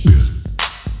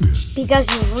Because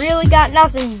you really got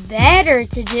nothing better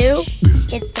to do.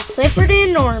 It's the Clifford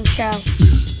and Norm Show.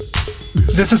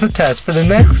 This is a test. For the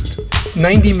next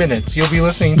 90 minutes, you'll be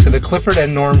listening to the Clifford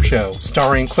and Norm Show,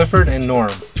 starring Clifford and Norm.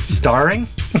 Starring?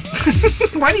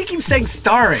 Why do you keep saying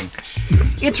starring?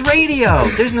 It's radio.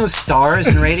 There's no stars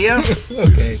in radio.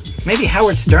 Okay. Maybe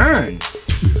Howard Stern,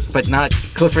 but not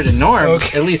Clifford and Norm,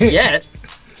 Okay. at least yet.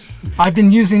 I've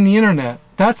been using the internet.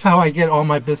 That's how I get all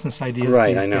my business ideas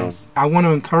Right, these I know. days. I want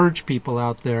to encourage people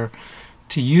out there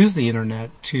to use the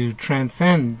internet to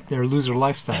transcend their loser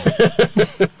lifestyle.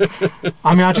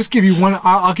 I mean, I'll just give you one.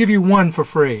 I'll give you one for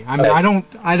free. I mean,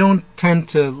 I don't tend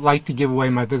to like to give away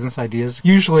my business ideas.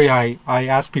 Usually, I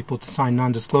ask people to sign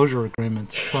non-disclosure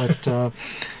agreements. But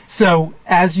so,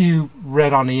 as you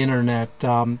read on the internet,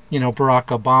 Barack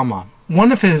Obama,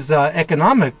 one of his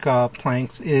economic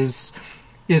planks is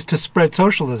to spread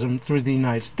socialism through the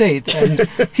United States, and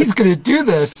he's going to do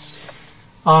this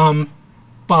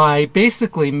by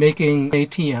basically making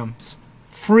ATMs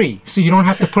free, so you don't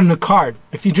have to put in a card.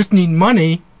 If you just need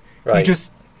money, you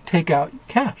just take out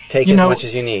cash. Take as much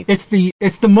as you need. It's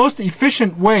the most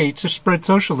efficient way to spread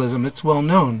socialism. It's well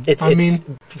known. It's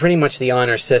pretty much the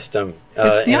honor system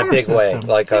it's the in a honor big system. way.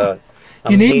 Like a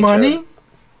you need major... money,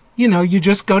 you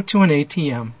just go to an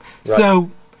ATM. Right. So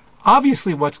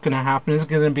obviously what's going to happen is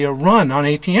going to be a run on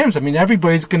ATMs. I mean, they're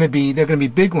going to be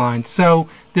big lines. So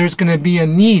there's going to be a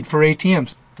need for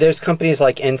ATMs. There's companies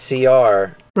like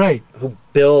NCR Right. who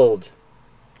build...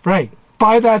 Right.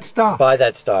 Buy that stock. Buy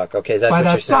that stock. Okay, is that Buy what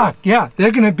that you're stock. Yeah. They're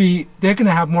going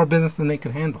to have more business than they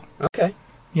can handle. saying? Okay.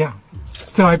 Yeah.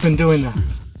 So I've been doing that.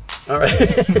 All right.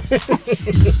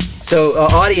 So,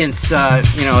 audience,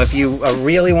 if you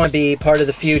really want to be part of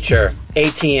the future,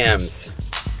 ATMs.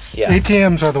 Yeah.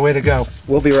 ATMs are the way to go.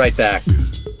 We'll be right back.